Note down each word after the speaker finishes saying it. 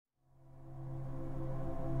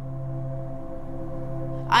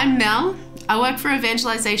I'm Mel. I work for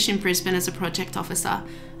Evangelisation Brisbane as a project officer,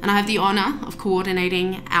 and I have the honour of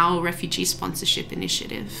coordinating our refugee sponsorship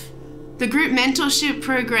initiative. The group mentorship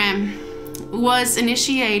program was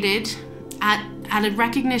initiated at a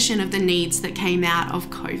recognition of the needs that came out of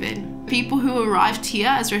COVID. People who arrived here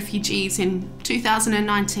as refugees in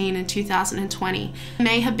 2019 and 2020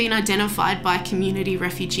 may have been identified by Community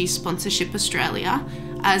Refugee Sponsorship Australia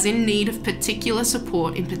as in need of particular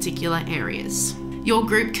support in particular areas. Your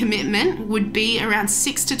group commitment would be around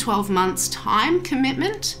 6 to 12 months time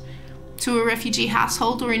commitment to a refugee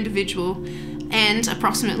household or individual, and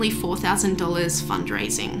approximately $4,000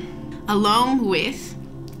 fundraising, along with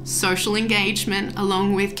social engagement,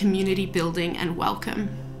 along with community building and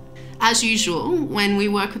welcome. As usual, when we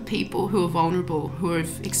work with people who are vulnerable, who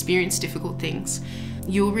have experienced difficult things,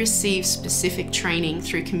 you'll receive specific training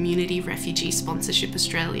through Community Refugee Sponsorship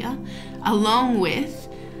Australia, along with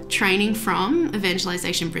training from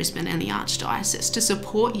Evangelisation Brisbane and the Archdiocese to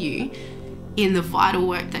support you in the vital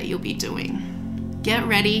work that you'll be doing. Get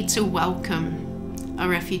ready to welcome a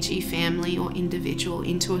refugee family or individual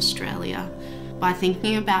into Australia by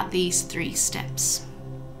thinking about these 3 steps.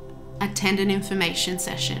 Attend an information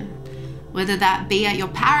session, whether that be at your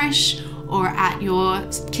parish or at your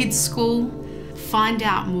kids' school. Find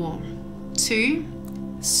out more. 2,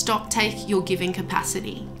 stock take your giving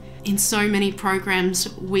capacity. In so many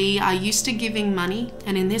programs, we are used to giving money,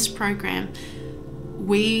 and in this program,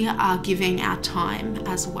 we are giving our time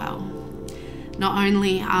as well. Not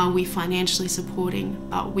only are we financially supporting,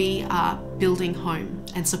 but we are building home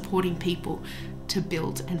and supporting people to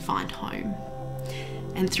build and find home.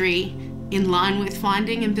 And 3, in line with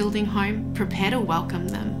finding and building home, prepare to welcome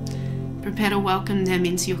them. Prepare to welcome them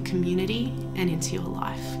into your community and into your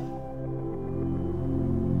life.